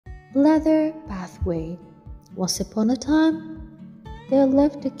Leather Pathway. Once upon a time, there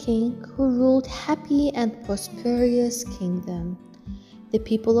lived a king who ruled happy and prosperous kingdom. The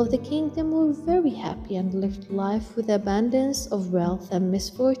people of the kingdom were very happy and lived life with abundance of wealth and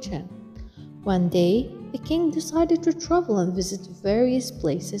misfortune. One day, the king decided to travel and visit various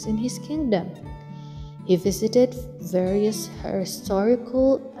places in his kingdom. He visited various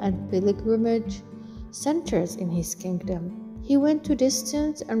historical and pilgrimage centers in his kingdom. He went to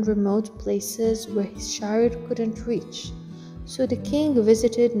distant and remote places where his chariot couldn't reach. So the king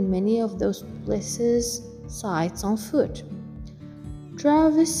visited many of those places' sites on foot.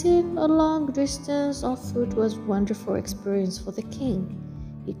 Traversing a long distance on foot was a wonderful experience for the king.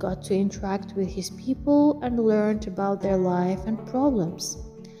 He got to interact with his people and learned about their life and problems.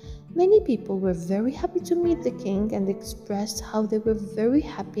 Many people were very happy to meet the king and expressed how they were very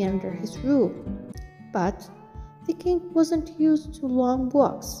happy under his rule. But the king wasn't used to long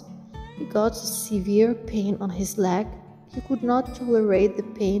walks. He got a severe pain on his leg. He could not tolerate the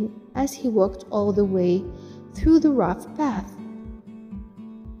pain as he walked all the way through the rough path.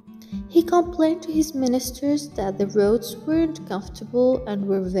 He complained to his ministers that the roads weren't comfortable and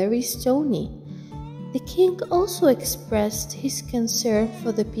were very stony. The king also expressed his concern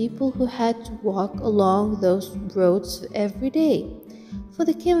for the people who had to walk along those roads every day. For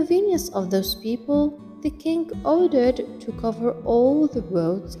the convenience of those people, the king ordered to cover all the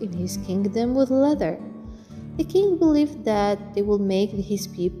roads in his kingdom with leather. The king believed that they would make his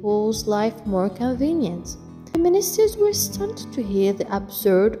people's life more convenient. The ministers were stunned to hear the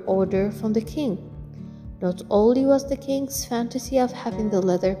absurd order from the king. Not only was the king's fantasy of having the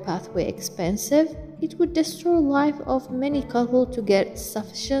leather pathway expensive, it would destroy the life of many couples to get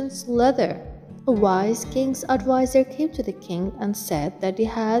sufficient leather. A wise king's advisor came to the king and said that he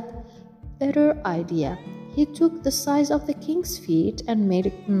had a better idea. He took the size of the king's feet and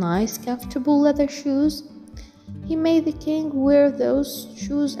made nice, comfortable leather shoes. He made the king wear those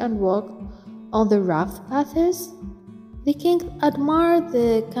shoes and walk on the rough paths. The king admired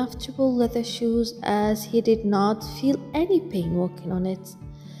the comfortable leather shoes as he did not feel any pain walking on it.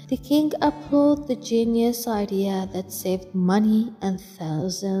 The king applauded the genius idea that saved money and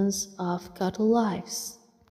thousands of cattle lives.